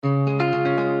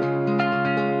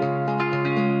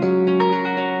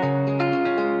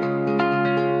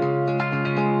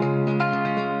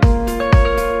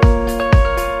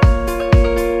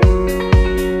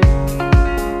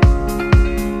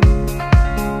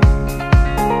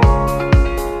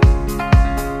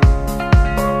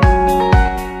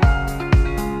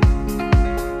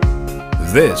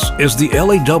This is the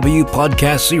LAW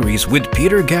podcast series with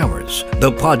Peter Gowers,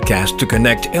 the podcast to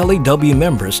connect LAW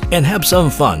members and have some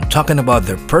fun talking about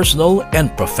their personal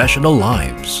and professional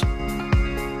lives.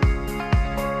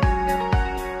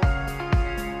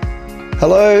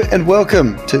 Hello and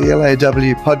welcome to the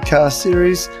LAW podcast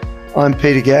series. I'm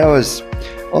Peter Gowers.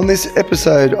 On this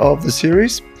episode of the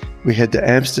series, we head to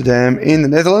Amsterdam in the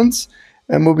Netherlands,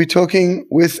 and we'll be talking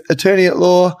with attorney at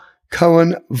law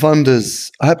Koen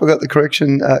Wanders. I hope I got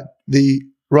the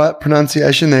right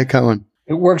pronunciation there, Koen.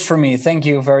 It works for me. Thank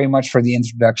you very much for the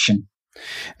introduction.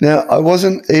 Now, I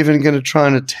wasn't even going to try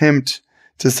and attempt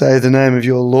to say the name of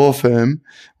your law firm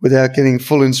without getting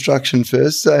full instruction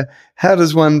first. So how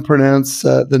does one pronounce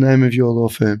the name of your law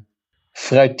firm?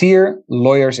 Fruytier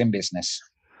Lawyers in Business.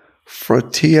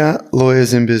 Fruytier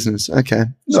Lawyers in Business. Okay.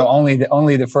 So only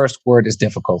the first word is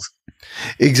difficult.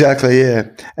 Exactly, yeah.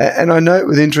 And I note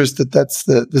with interest that that's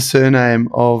the surname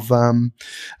of the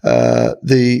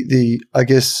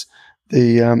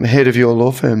head of your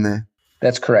law firm there.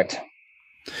 That's correct.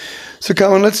 So,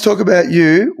 Koen, let's talk about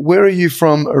you. Where are you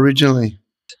from originally?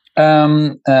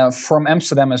 From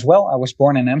Amsterdam as well. I was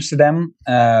born in Amsterdam,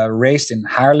 raised in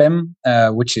Haarlem,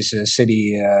 which is a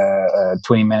city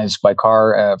 20 minutes by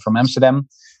car from Amsterdam.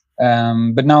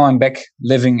 But now I'm back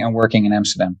living and working in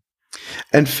Amsterdam.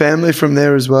 And family from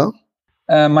there as well?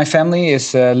 My family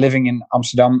is living in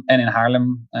Amsterdam and in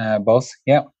Haarlem, both,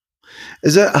 yeah.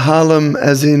 Is that Haarlem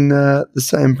as in the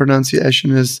same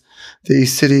pronunciation as the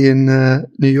city in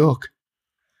New York?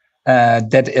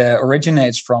 That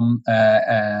originates from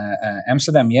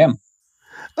Amsterdam, yeah.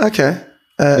 Okay.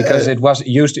 Because it was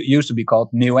used to be called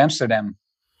New Amsterdam.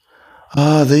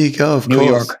 Ah, there you go, of New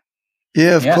course. York.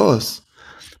 Yeah, of course.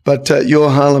 But your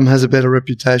Haarlem has a better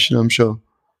reputation, I'm sure.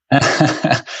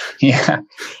 Yeah,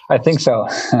 I think so.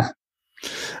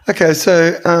 Okay,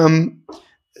 so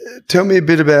tell me a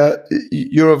bit about,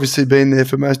 you've obviously been there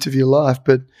for most of your life,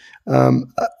 but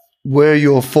where are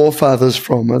your forefathers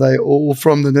from? Are they all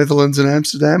from the Netherlands and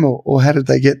Amsterdam, or how did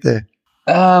they get there?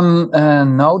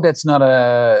 No, that's not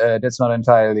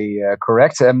entirely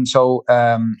correct.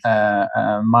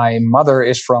 My mother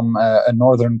is from a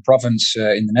northern province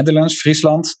in the Netherlands,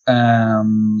 Friesland,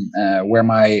 where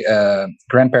my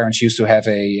grandparents used to have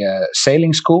a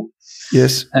sailing school.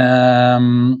 Yes.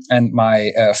 And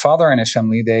my father and his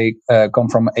family, they come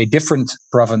from a different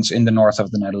province in the north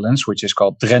of the Netherlands, which is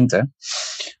called Drenthe.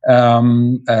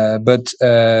 But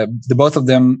the both of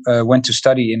them went to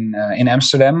study in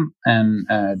Amsterdam, and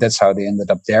that's how they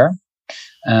ended up there.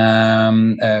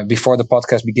 Before the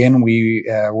podcast began, we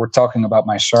were talking about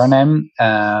my surname,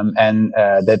 and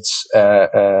that's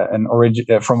an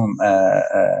origin from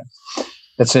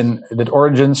that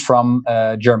origins from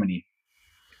Germany.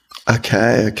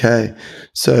 Okay.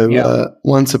 So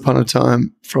once upon a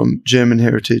time from German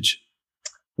heritage.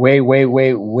 Way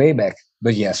back,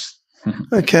 but yes.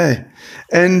 Okay.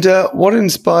 And what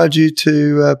inspired you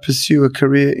to pursue a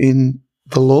career in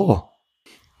the law?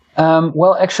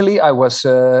 Well, actually, I was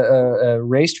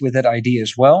raised with that idea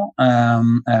as well.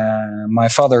 My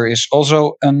father is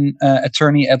also an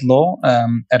attorney at law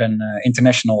at an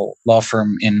international law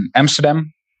firm in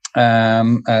Amsterdam.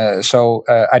 So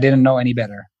I didn't know any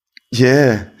better.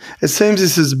 Yeah. It seems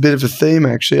this is a bit of a theme,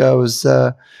 actually. I was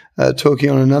talking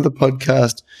on another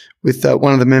podcast with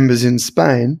one of the members in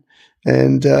Spain,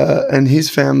 and his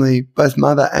family, both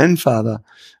mother and father,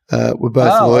 were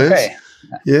both lawyers. Okay.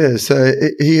 Yeah, so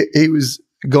he was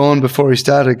gone before he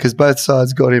started because both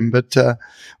sides got him, but it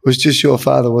was just your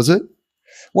father, was it?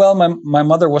 Well, my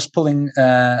mother was pulling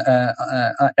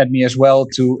at me as well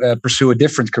to pursue a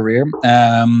different career.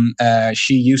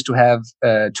 She used to have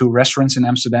 2 restaurants in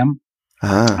Amsterdam.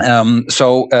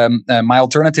 So my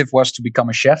alternative was to become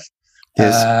a chef.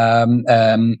 Yes.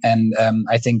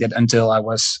 I think that until I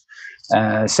was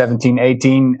 17,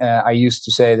 18, I used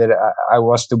to say that I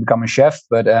was to become a chef.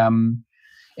 But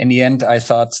in the end, I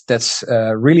thought that's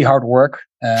really hard work.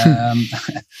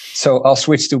 So I'll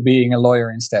switch to being a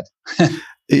lawyer instead.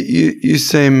 You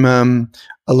seem a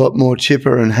lot more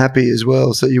chipper and happy as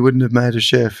well, so you wouldn't have made a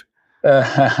chef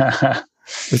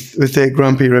with their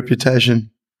grumpy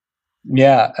reputation.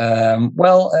 Yeah. Now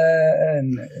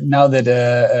that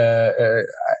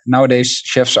nowadays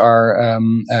chefs are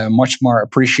much more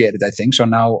appreciated, I think. So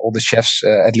now all the chefs,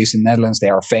 at least in the Netherlands, they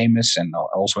are famous, and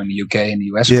also in the UK and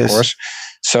the US, Yes. of course.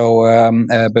 So,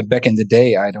 but back in the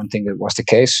day, I don't think it was the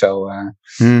case. So,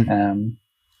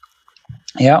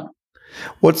 yeah.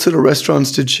 What sort of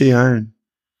restaurants did she own?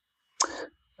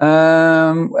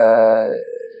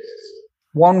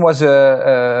 One was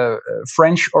a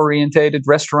French-orientated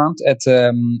restaurant at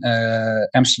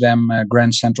Amsterdam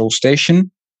Grand Central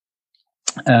Station.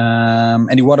 And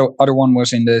the other one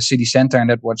was in the city center, and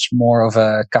that was more of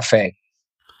a cafe.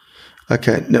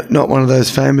 Okay, not one of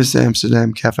those famous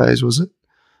Amsterdam cafes, was it?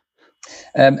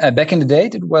 Back in the day,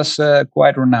 it was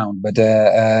quite renowned, but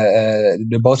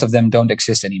the both of them don't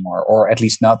exist anymore, or at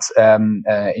least not in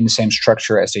the same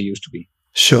structure as they used to be.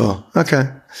 Sure. Okay.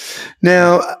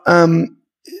 Now,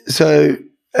 so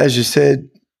as you said,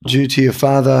 due to your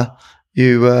father,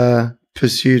 you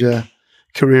pursued a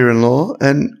career in law.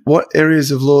 And what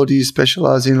areas of law do you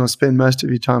specialize in or spend most of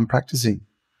your time practicing?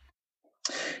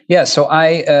 Yeah, so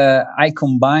I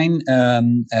combine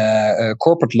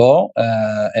corporate law,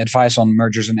 advice on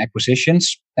mergers and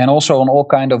acquisitions, and also on all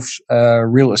kind of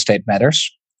real estate matters,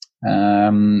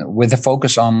 with a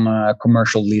focus on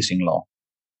commercial leasing law.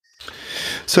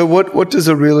 So, what does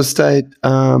a real estate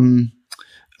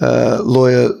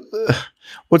lawyer?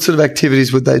 What sort of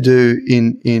activities would they do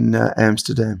in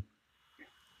Amsterdam?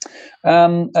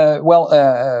 For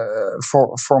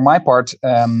my part,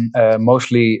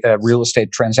 mostly real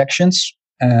estate transactions.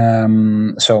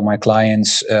 So my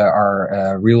clients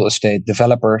are real estate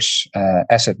developers,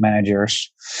 asset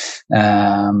managers,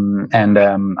 and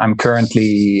I'm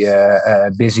currently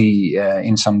busy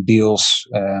in some deals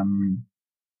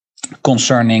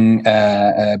concerning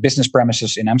business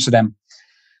premises in Amsterdam.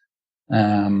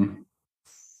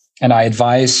 And I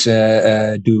advise,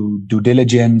 do due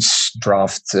diligence,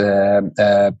 draft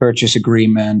purchase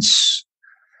agreements,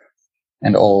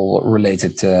 and all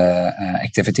related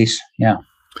activities. Yeah.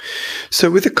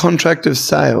 So, with a contract of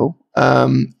sale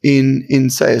in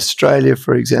say Australia,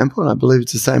 for example, and I believe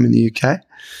it's the same in the UK,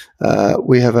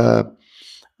 we have a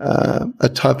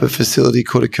type of facility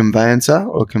called a conveyancer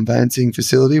or conveyancing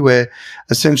facility, where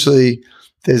essentially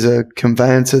there's a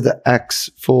conveyancer that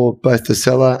acts for both the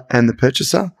seller and the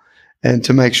purchaser, and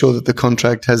to make sure that the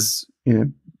contract has,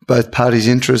 both parties'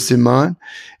 interests in mind.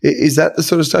 Is that the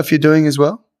sort of stuff you're doing as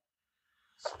well?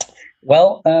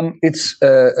 Well, it's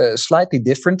slightly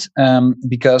different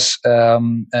because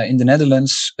in the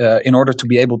Netherlands, in order to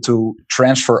be able to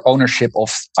transfer ownership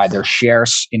of either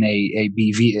shares in a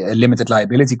BV, a limited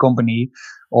liability company,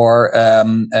 or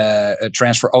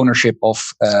transfer ownership of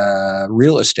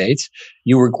real estate,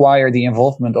 you require the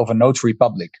involvement of a notary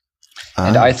public.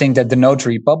 And I think that the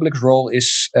notary public's role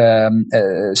is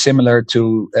similar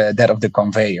to that of the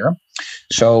conveyor.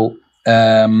 So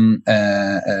the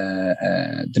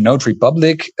notary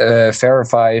public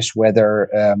verifies whether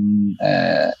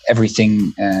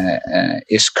everything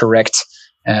is correct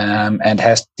and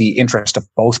has the interest of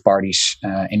both parties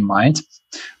in mind,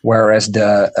 whereas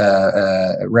the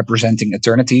representing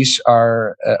attorneys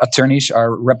are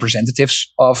representatives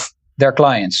of their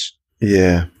clients.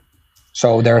 Yeah.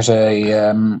 So there's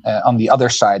on the other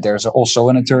side, there's also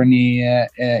an attorney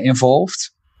involved,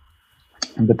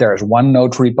 but there's one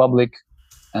notary public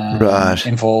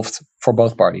involved for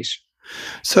both parties.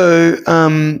 So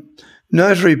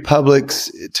notary publics,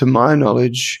 to my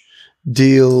knowledge,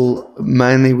 deal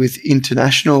mainly with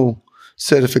international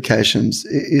certifications.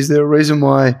 Is there a reason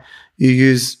why you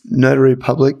use notary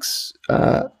publics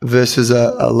versus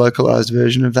a localized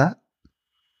version of that?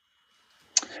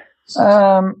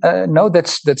 No,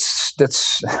 that's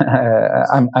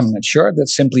I'm not sure.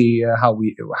 That's simply how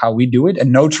we do it. A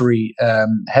notary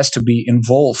has to be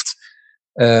involved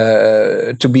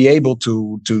to be able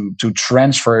to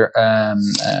transfer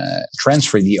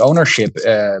the ownership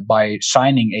by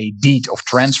signing a deed of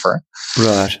transfer.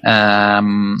 Right.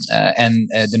 And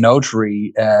the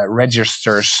notary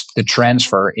registers the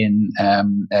transfer in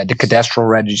the cadastral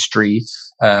registry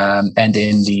and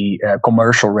in the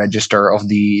commercial register of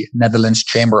the Netherlands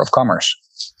Chamber of Commerce.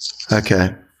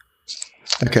 Okay,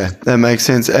 that makes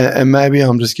sense. And maybe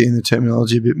I'm just getting the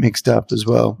terminology a bit mixed up as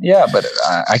well. Yeah, but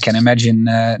I can imagine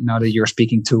now that you're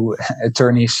speaking to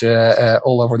attorneys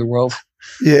all over the world.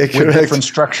 Yeah, correct. With different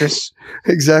structures.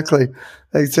 Exactly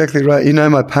right. You know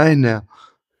my pain now.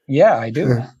 Yeah, I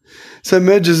do. So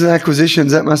mergers and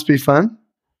acquisitions, that must be fun.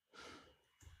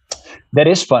 That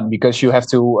is fun because you have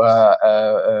to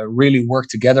really work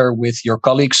together with your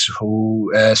colleagues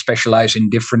who specialize in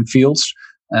different fields.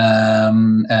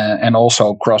 and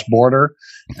also cross-border.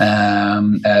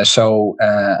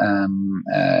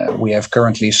 We have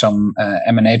currently some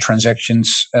M&A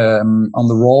transactions on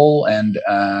the roll, and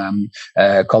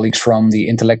colleagues from the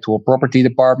intellectual property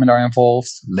department are involved,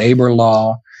 labor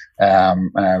law,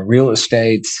 real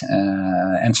estate,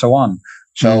 and so on.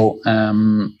 So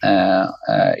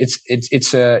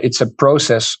it's a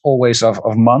process always of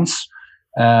months,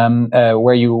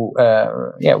 where you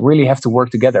really have to work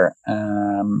together,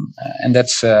 and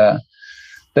that's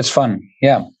fun.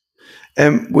 Yeah.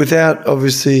 And without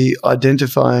obviously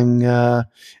identifying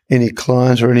any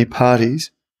clients or any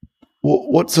parties,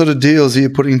 what sort of deals are you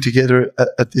putting together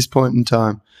at this point in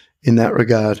time in that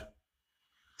regard?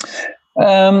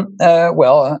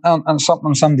 Well,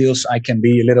 on some deals, I can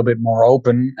be a little bit more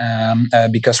open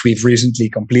because we've recently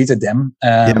completed them.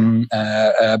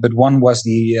 But one was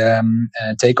the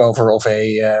takeover of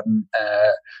a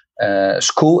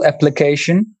school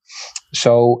application.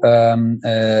 So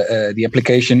the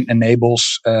application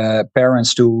enables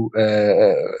parents to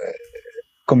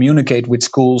communicate with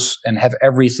schools and have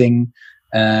everything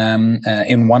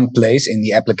in one place in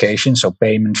the application. So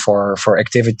payment for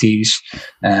activities,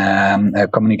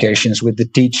 communications with the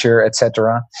teacher,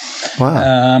 etc.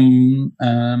 Wow.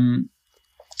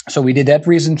 So we did that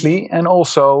recently, and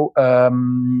also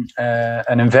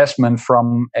an investment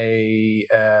from a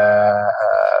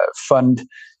fund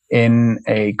in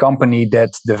a company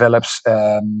that develops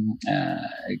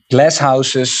glass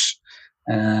houses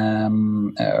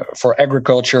for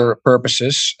agriculture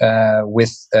purposes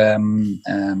with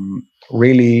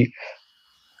really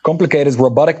complicated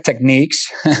robotic techniques,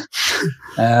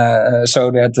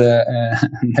 so that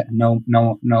no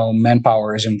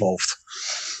manpower is involved.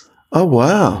 Oh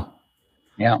wow!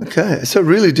 Yeah. Okay, so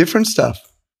really different stuff.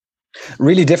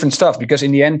 Really different stuff, because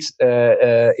in the end,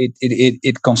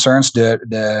 it concerns the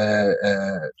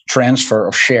transfer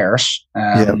of shares,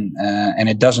 and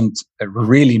it doesn't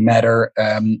really matter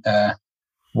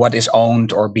what is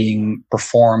owned or being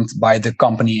performed by the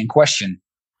company in question.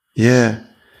 Yeah,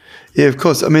 of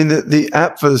course. I mean, the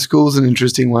app for the school is an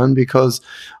interesting one, because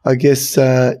I guess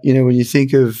when you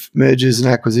think of mergers and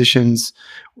acquisitions,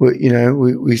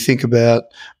 we think about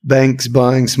banks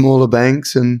buying smaller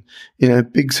banks and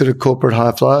big sort of corporate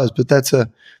high flyers. But that's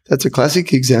a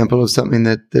classic example of something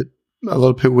that a lot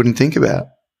of people wouldn't think about.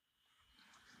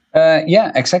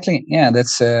 Yeah, exactly. Yeah,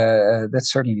 that's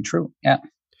certainly true. Yeah.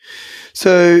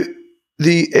 So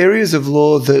the areas of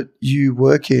law that you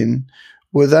work in,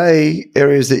 were they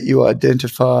areas that you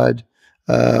identified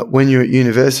when you're at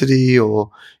university, or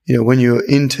when you were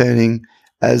interning,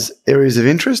 as areas of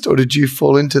interest, or did you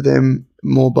fall into them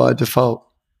more by default?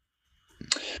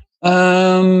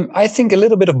 I think a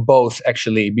little bit of both,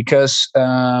 actually, because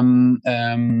in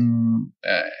the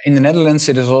Netherlands,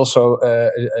 it is also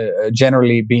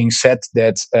generally being said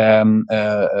that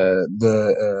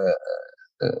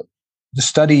the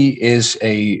study is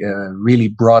a really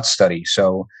broad study,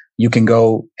 so you can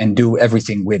go and do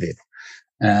everything with it,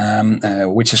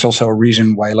 which is also a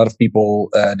reason why a lot of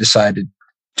people decided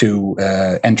to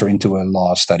enter into a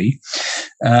law study.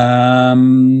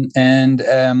 The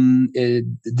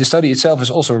study itself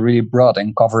is also really broad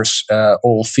and covers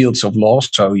all fields of law.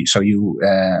 So you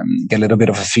get a little bit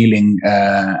of a feeling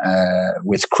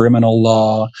with criminal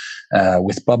law,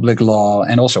 with public law,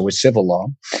 and also with civil law.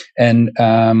 And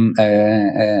then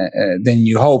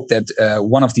you hope that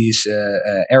one of these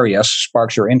areas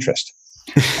sparks your interest.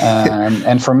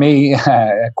 And for me,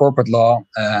 corporate law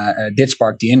did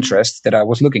spark the interest that I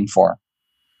was looking for.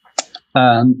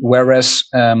 Whereas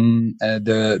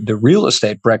the real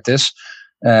estate practice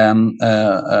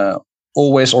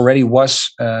always already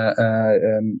was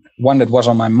one that was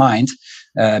on my mind,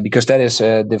 because that is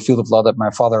the field of law that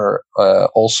my father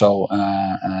also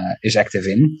is active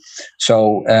in.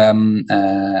 So from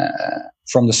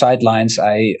the sidelines,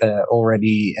 I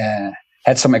already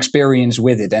had some experience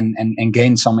with it and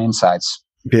gained some insights.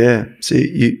 Yeah. So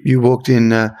you walked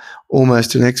in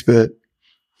almost an expert.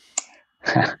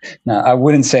 No, I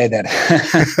wouldn't say that.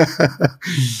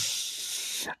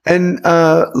 And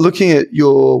looking at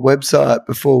your website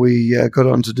before we got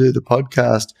on to do the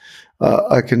podcast,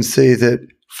 I can see that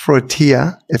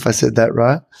Fruytier, if I said that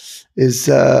right, is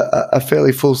a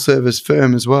fairly full-service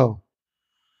firm as well.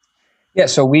 Yeah,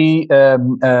 so we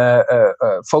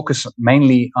focus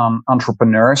mainly on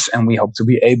entrepreneurs, and we hope to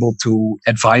be able to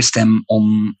advise them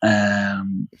on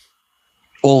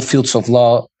all fields of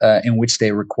law in which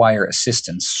they require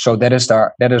assistance. So that is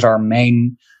our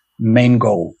main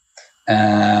goal.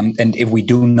 And if we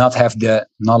do not have the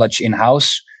knowledge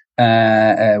in-house,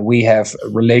 we have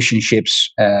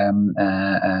relationships in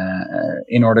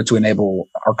order to enable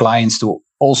our clients to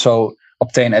also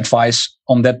obtain advice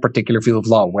on that particular field of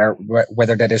law,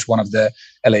 whether that is one of the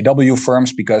LAW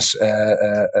firms because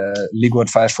legal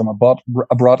advice from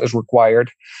abroad is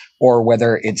required, or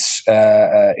whether it's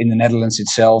in the Netherlands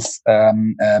itself.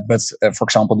 But for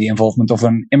example, the involvement of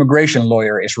an immigration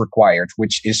lawyer is required,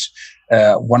 which is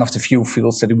one of the few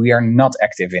fields that we are not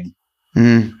active in.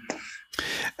 Mm.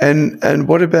 And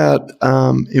what about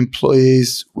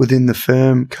employees within the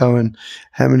firm, Koen?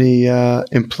 How many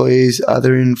employees are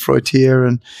there in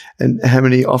Fruytier, and how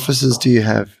many offices do you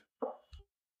have?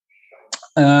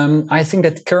 I think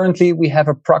that currently we have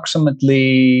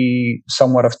approximately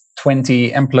somewhat of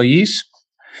 20 employees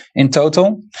in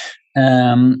total,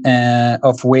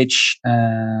 of which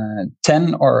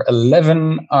 10 or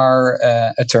 11 are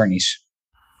attorneys.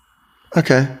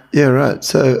 Okay, yeah, right.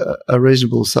 So a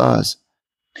reasonable size.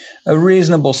 A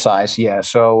reasonable size, yeah.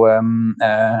 So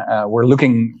we're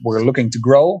looking to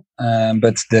grow,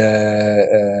 but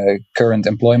the current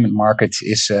employment market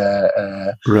is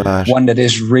Right. one that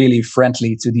is really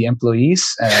friendly to the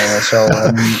employees. So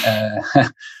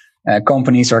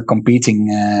companies are competing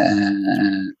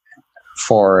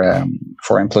for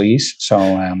employees. So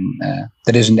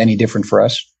that isn't any different for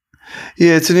us.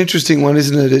 Yeah, it's an interesting one,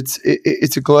 isn't it?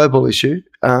 It's a global issue.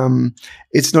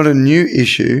 It's not a new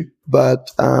issue,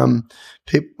 but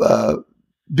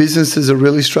businesses are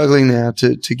really struggling now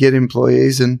to get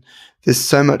employees, and there's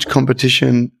so much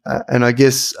competition, and I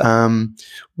guess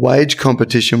wage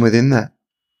competition within that.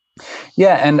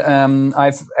 Yeah, and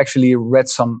I've actually read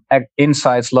some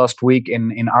insights last week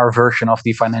in our version of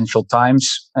the Financial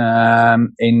Times,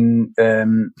 in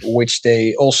which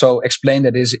they also explain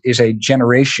that is a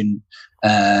generation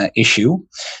issue,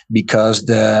 because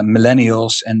the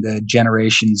millennials and the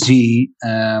Generation Z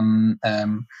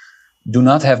do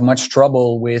not have much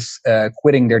trouble with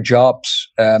quitting their jobs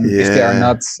if they are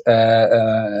not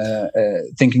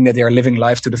thinking that they are living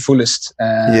life to the fullest.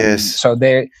 Yes. So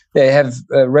they have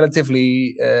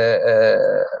relatively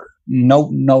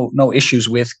no issues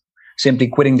with simply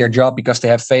quitting their job because they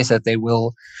have faith that they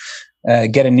will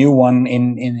get a new one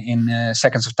in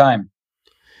seconds of time.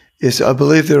 Yes, I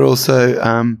believe they're also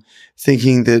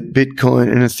thinking that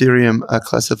Bitcoin and Ethereum are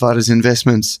classified as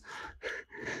investments.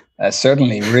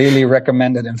 Certainly, really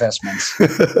recommended investments.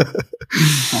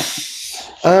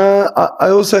 I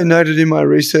also noted in my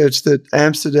research that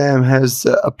Amsterdam has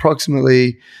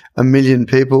approximately 1 million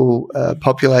people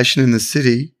population in the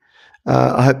city.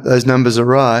 I hope those numbers are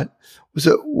right.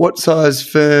 So what size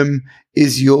firm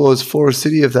is yours for a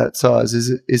city of that size?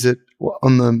 Is it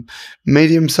on the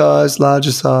medium size,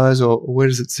 larger size, or where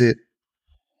does it sit?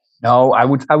 No, I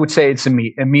would say it's a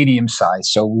medium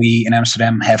size. So we in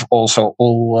Amsterdam have also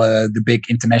all the big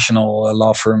international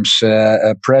law firms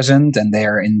present, and they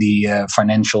are in the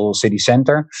financial city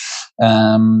center.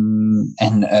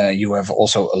 And you have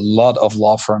also a lot of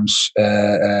law firms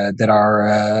that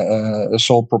are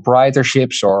sole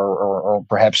proprietorships or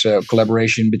perhaps a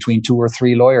collaboration between 2 or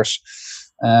 3 lawyers.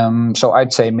 So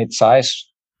I'd say mid-size.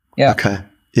 Yeah. Okay.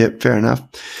 Yeah, fair enough.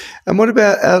 And what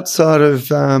about outside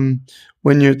of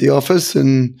when you're at the office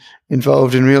and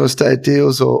involved in real estate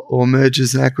deals or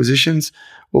mergers and acquisitions?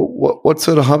 What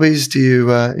sort of hobbies do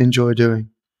you enjoy doing?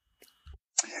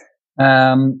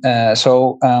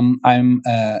 So I'm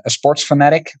a sports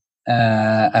fanatic.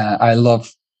 I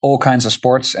love all kinds of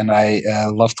sports, and I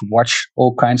love to watch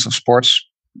all kinds of sports.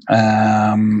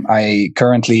 I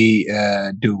currently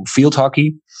do field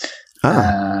hockey.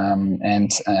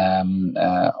 And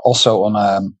also on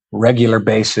a regular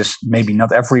basis, maybe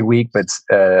not every week, but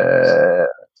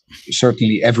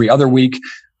certainly every other week,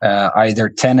 either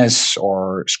tennis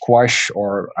or squash,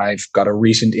 or I've got a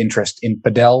recent interest in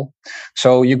padel.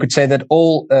 So you could say that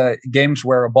all games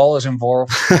where a ball is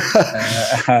involved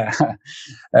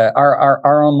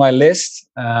are on my list.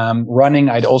 Running,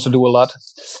 I'd also do a lot.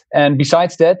 And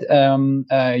besides that,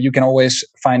 you can always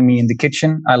find me in the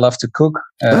kitchen. I love to cook,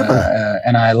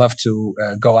 and I love to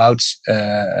go out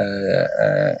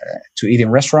to eat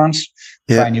in restaurants,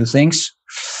 try new things.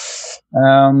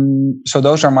 So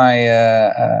those are my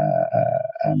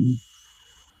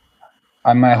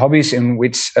hobbies in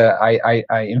which I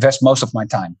invest most of my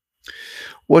time.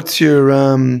 What's your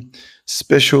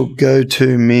special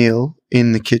go-to meal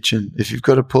in the kitchen? If you've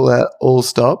got to pull out all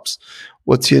stops,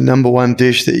 what's your number one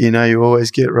dish that you know you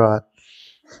always get right?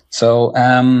 So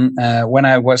when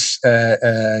I was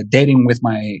dating with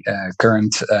my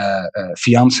current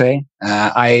fiance,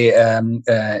 I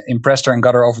impressed her and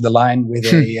got her over the line with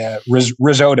a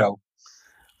risotto.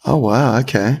 Oh, wow.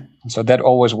 Okay. So that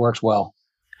always works well.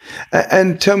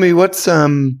 And tell me, what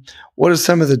are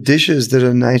some of the dishes that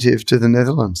are native to the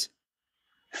Netherlands?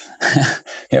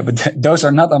 Yeah, but those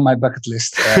are not on my bucket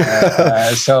list.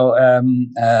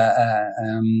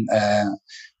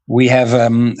 We have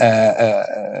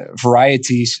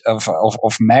varieties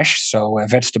of mash, so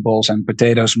vegetables and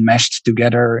potatoes mashed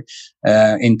together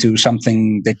into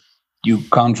something that you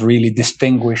can't really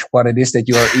distinguish what it is that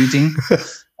you are eating.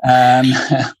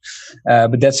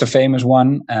 But that's a famous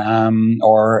one.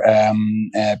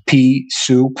 Pea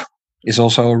soup is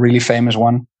also a really famous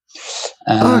one.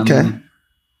 Okay.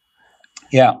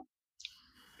 Yeah,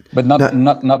 but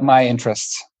not my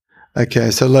interests.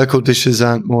 Okay, so local dishes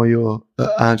aren't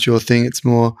your thing. It's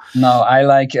more. No, I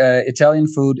like Italian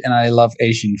food and I love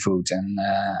Asian food, and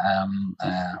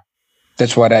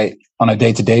that's what I, on a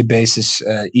day-to-day basis,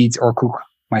 eat or cook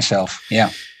myself. Yeah.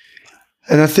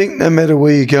 And I think no matter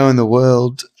where you go in the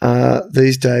world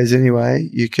these days, anyway,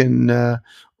 you can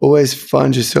always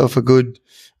find yourself a good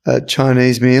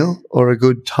Chinese meal or a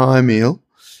good Thai meal.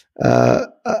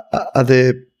 Are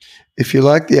there, if you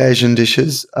like the Asian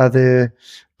dishes, are there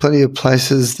plenty of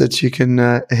places that you can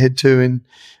head to in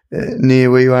near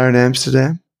where you are in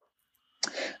Amsterdam?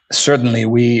 Certainly,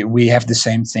 we have the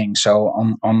same thing. So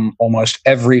on almost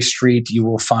every street, you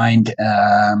will find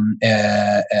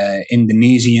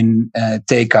Indonesian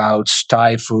takeouts,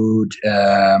 Thai food,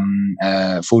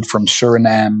 food from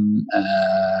Suriname,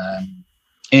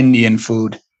 Indian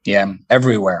food. Yeah,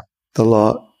 everywhere. The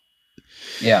lot.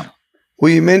 Yeah.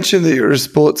 Well, you mentioned that you're a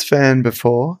sports fan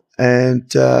before, and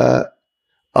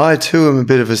I too am a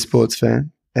bit of a sports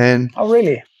fan. And oh,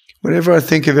 really? Whenever I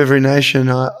think of every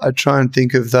nation, I try and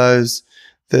think of those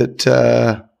that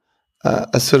are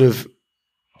sort of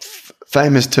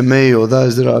famous to me, or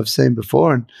those that I've seen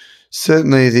before. And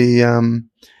certainly the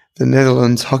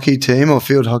Netherlands hockey team, or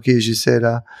field hockey, as you said,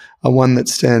 are one that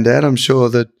stand out. I'm sure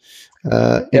that.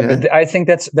 But I think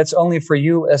that's only for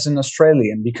you as an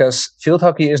Australian, because field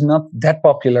hockey is not that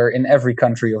popular in every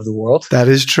country of the world. That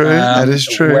is true. That is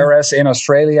true. Whereas in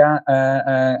Australia,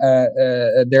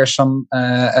 there's some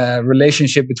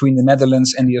relationship between the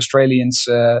Netherlands and the Australians,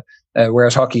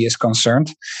 whereas hockey is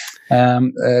concerned.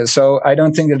 So I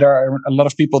don't think that there are a lot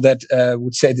of people that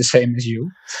would say the same as you.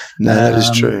 No, that is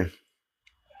true.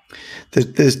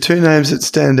 There's two names that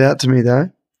stand out to me, though.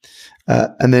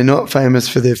 And they're not famous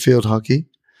for their field hockey,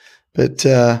 but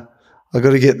I've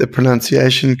got to get the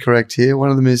pronunciation correct here. One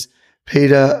of them is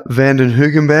Peter van den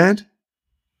Hoogenband.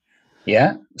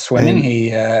 Yeah, swimming. And he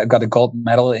got a gold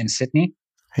medal in Sydney.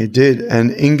 He did.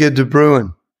 And Inge de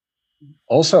Bruin.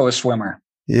 Also a swimmer.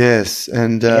 Yes,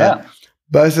 and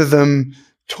both of them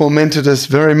tormented us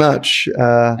very much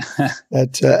at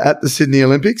the Sydney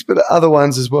Olympics, but other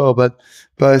ones as well, but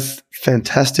both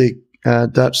fantastic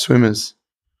Dutch swimmers.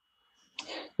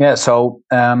 Yeah, so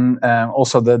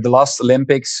also the last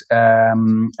Olympics,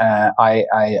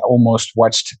 I almost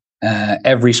watched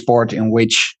every sport in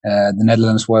which the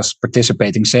Netherlands was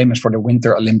participating, same as for the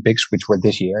Winter Olympics, which were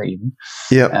this year even.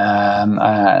 Yeah.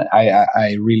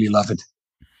 I really love it.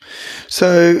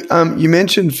 So you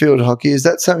mentioned field hockey. Is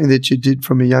that something that you did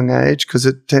from a young age? Because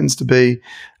it tends to be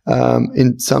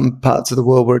in some parts of the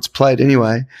world where it's played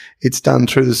anyway, it's done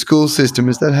through the school system.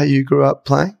 Is that how you grew up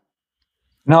playing?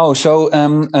 No, so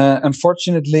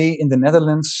unfortunately, in the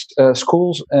Netherlands,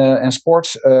 schools and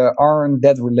sports aren't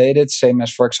that related. Same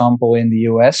as, for example, in the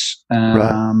US.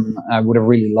 Right. I would have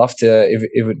really loved if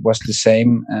it was the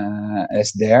same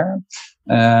as there.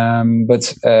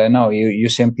 But no, you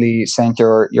simply send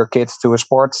your kid to a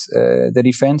sport that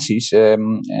he fancies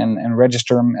and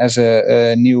register him as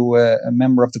a new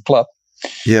member of the club.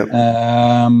 Yeah.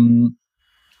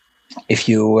 If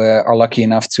you are lucky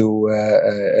enough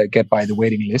to get by the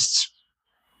waiting lists.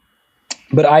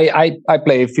 But I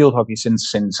play field hockey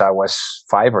since I was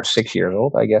 5 or 6 years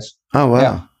old, I guess. Oh, wow.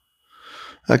 Yeah.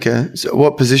 Okay. So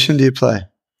what position do you play?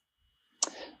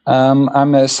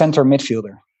 I'm a center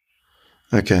midfielder.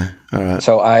 Okay. All right.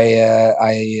 So I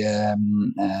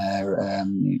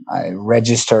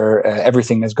register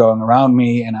everything that's going around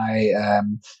me, and I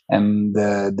am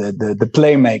the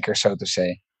playmaker, so to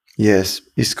say. Yes.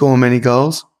 You score many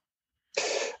goals?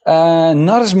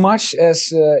 Not as much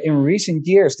as in recent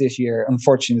years this year,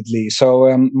 unfortunately.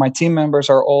 So my team members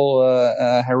are all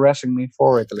harassing me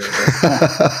for it a little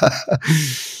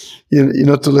bit. You're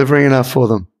not delivering enough for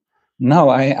them? No,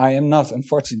 I am not,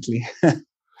 unfortunately.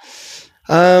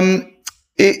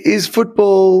 Is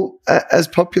football as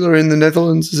popular in the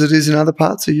Netherlands as it is in other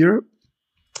parts of Europe?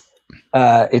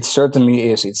 It certainly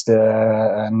is. It's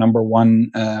the number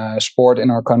one sport in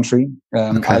our country.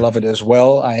 Okay. I love it as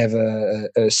well. I have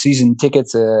a season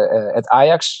ticket at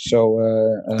Ajax. So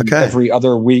every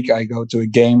other week I go to a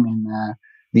game in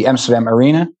the Amsterdam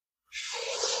Arena.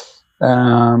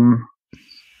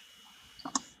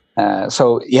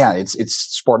 So yeah, it's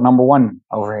sport number one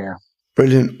over here.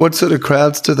 Brilliant. What sort of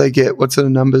crowds do they get? What sort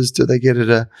of numbers do they get at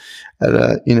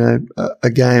a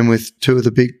game with two of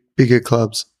the bigger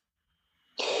clubs?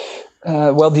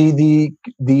 Well,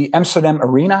 the Amsterdam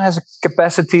Arena has a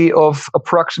capacity of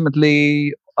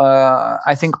approximately,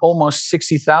 I think, almost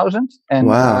 60,000, and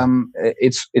wow.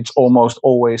 It's almost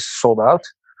always sold out.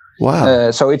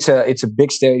 Wow. So it's a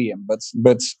big stadium, but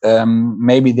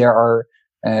maybe there are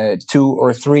 2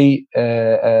 or 3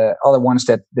 other ones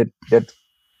that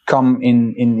come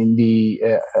in the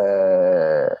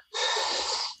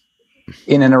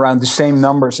in and around the same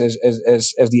numbers as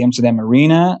the Amsterdam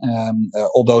Arena,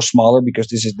 although smaller, because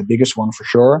this is the biggest one for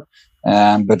sure.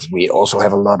 But we also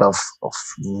have a lot of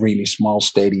really small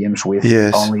stadiums with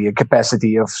only a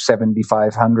capacity of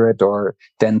 7,500 or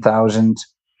 10,000,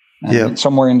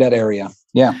 somewhere in that area.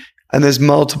 Yeah. And there's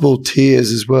multiple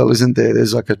tiers as well, isn't there?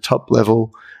 There's like a top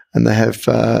level, and they have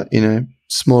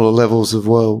smaller levels as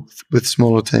well with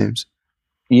smaller teams.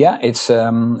 Yeah, it's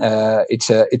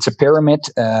a pyramid.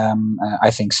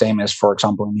 I think same as, for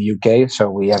example, in the UK. So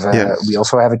we have we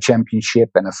also have a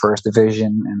championship and a first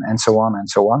division and so on and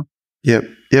so on. Yep.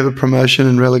 You have a promotion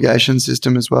and relegation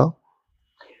system as well?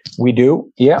 We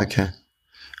do. Yeah. Okay.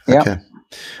 Yeah. Okay.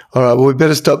 All right. Well, we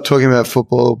better stop talking about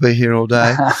football. We'll be here all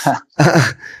day.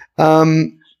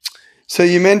 So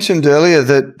you mentioned earlier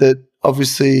that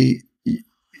obviously,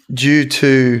 due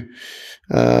to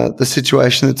the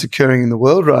situation that's occurring in the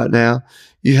world right now,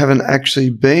 you haven't actually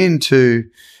been to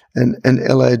an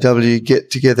LAW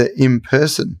get-together in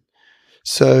person.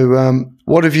 So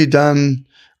what have you done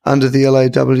under the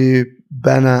LAW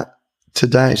banner to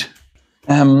date?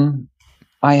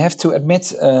 I have to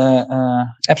admit,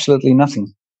 absolutely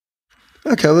nothing.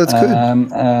 Okay, well, that's good.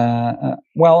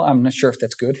 Well, I'm not sure if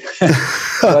that's good,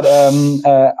 but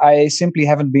I simply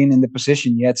haven't been in the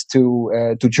position yet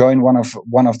to join one of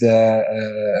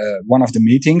the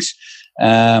meetings.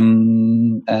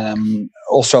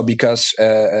 Also, because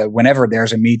whenever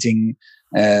there's a meeting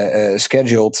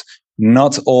scheduled,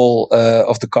 not all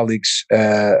of the colleagues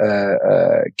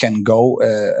can go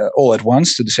all at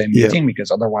once to the same meeting,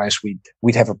 because otherwise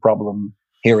we'd have a problem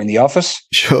here in the office.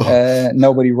 Sure.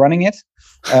 Nobody running it.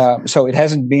 So it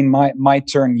hasn't been my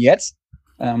turn yet.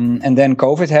 And then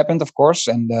COVID happened, of course,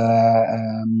 and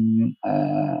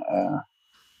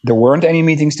there weren't any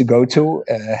meetings to go to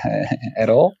at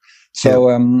all. So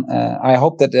I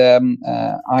hope that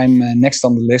I'm next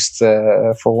on the list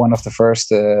for one of the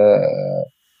first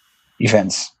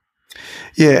events.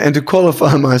 Yeah, and to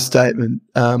qualify my statement,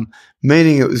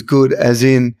 meaning it was good, as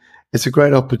in it's a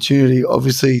great opportunity,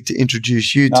 obviously, to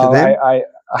introduce you to them.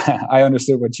 I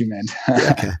understood what you meant.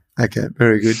 Okay,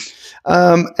 very good.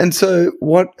 And so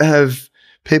what have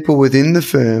people within the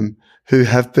firm who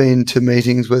have been to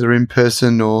meetings, whether in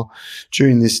person or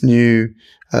during this new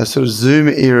sort of Zoom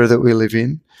era that we live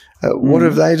in, what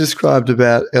have they described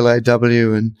about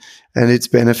LAW and its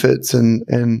benefits and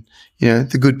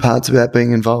the good parts about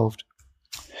being involved?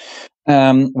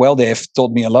 Well, they have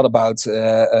told me a lot about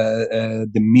the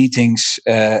meetings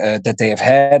that they have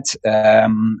had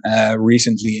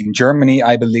recently in Germany,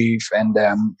 I believe, and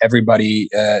everybody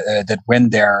that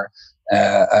went there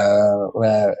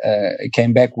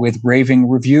came back with raving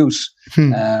reviews.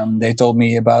 They told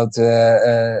me about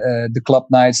the club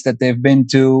nights that they've been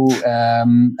to,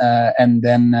 and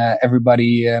then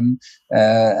everybody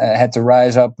had to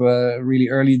rise up really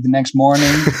early the next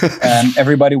morning.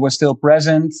 Everybody was still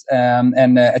present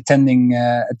and attending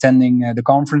the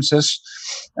conferences.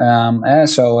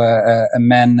 So a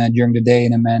man during the day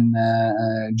and a man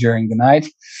during the night.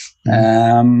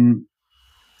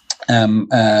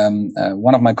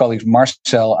 One of my colleagues,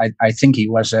 Marcel, I think he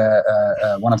was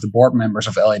one of the board members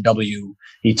of LAW.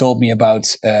 He told me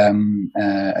about a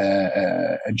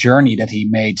journey that he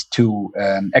made to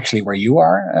actually where you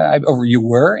are, or you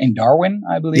were in Darwin,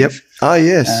 I believe. Yep. Oh,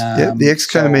 yes. The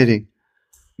Exco meeting.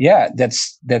 Yeah,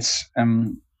 that's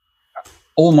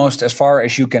almost as far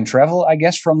as you can travel, I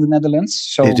guess, from the Netherlands.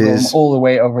 So going all the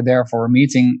way over there for a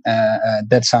meeting,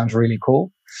 that sounds really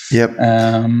cool. Yep.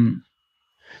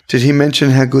 Did he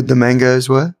mention how good the mangoes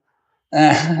were?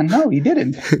 No, he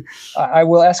didn't. I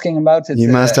will ask him about it. You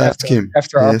must ask him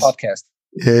after our podcast.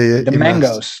 Yeah. The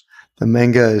mangoes. The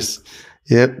mangoes.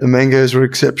 Yep, the mangoes were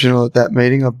exceptional at that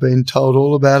meeting. I've been told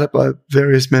all about it by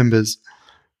various members.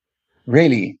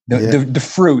 Really? The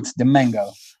fruit, the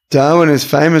mango. Darwin is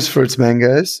famous for its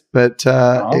mangoes, but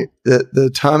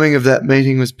the timing of that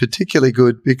meeting was particularly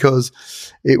good because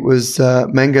it was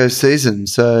mango season.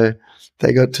 So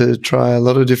they got to try a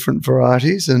lot of different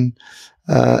varieties, and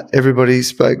everybody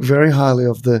spoke very highly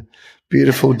of the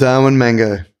beautiful Darwin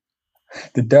mango.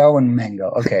 The Darwin mango.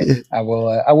 Okay, Yeah. I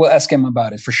will ask him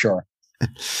about it for sure.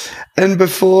 And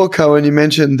before, Koen, you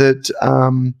mentioned that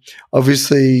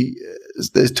obviously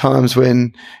there's times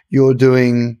when you're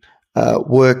doing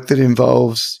work that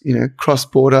involves,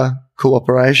 cross-border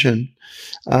cooperation.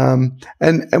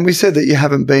 And we said that you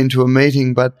haven't been to a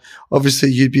meeting, but obviously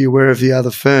you'd be aware of the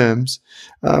other firms.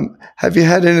 Have you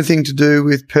had anything to do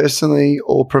with personally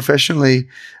or professionally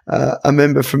a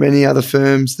member from any other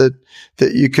firms that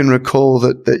you can recall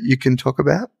that you can talk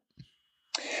about?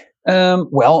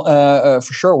 For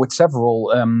sure, with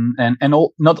several,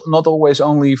 not always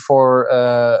only for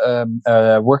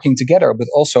working together, but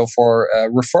also for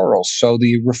referrals. So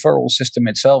the referral system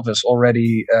itself is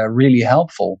already really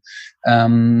helpful.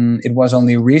 It was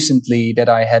only recently that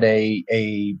I had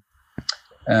a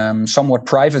somewhat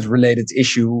private related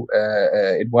issue.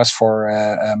 It was for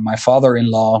my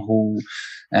father-in-law who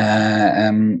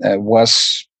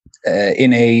was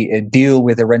in a deal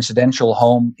with a residential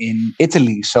home in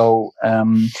Italy. So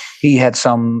he had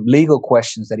some legal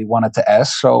questions that he wanted to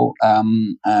ask. So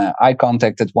I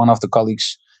contacted one of the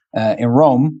colleagues in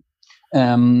Rome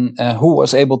who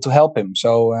was able to help him.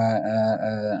 So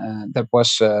that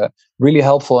was really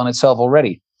helpful in itself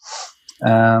already.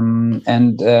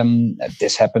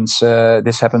 This happens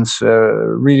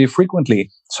really frequently.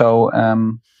 So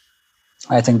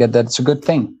I think that's a good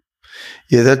thing.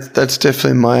 Yeah, that's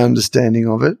definitely my understanding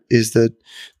of it, is that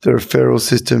the referral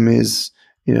system is,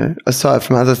 aside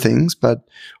from other things, but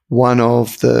one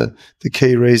of the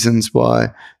key reasons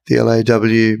why the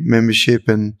LAW membership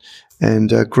and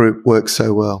group works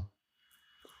so well.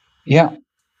 Yeah,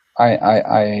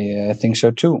 I think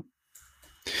so too.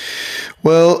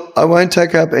 Well, I won't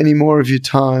take up any more of your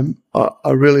time.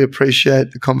 I really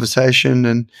appreciate the conversation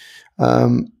and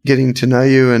getting to know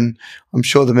you, and I'm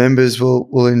sure the members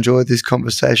will enjoy this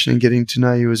conversation and getting to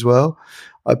know you as well.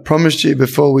 I promised you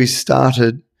before we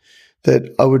started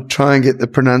that I would try and get the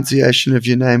pronunciation of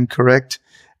your name correct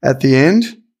at the end.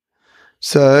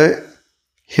 So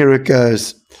here it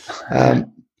goes.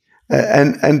 And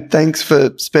thanks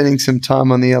for spending some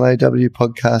time on the LAW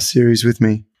podcast series with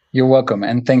me. You're welcome,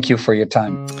 and thank you for your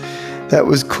time. That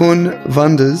was Koen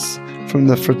Wanders from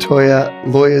the Fruytier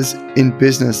Lawyers in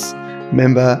Business,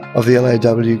 member of the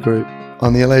LAW group,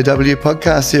 on the LAW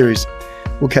podcast series.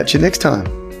 We'll catch you next time.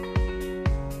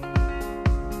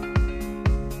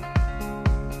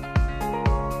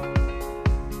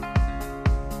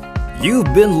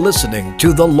 You've been listening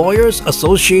to the Lawyers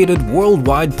Associated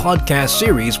Worldwide podcast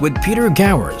series with Peter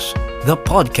Gowers, the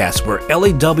podcast where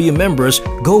LAW members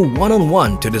go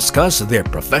one-on-one to discuss their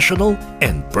professional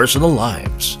and personal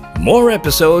lives. More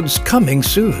episodes coming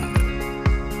soon.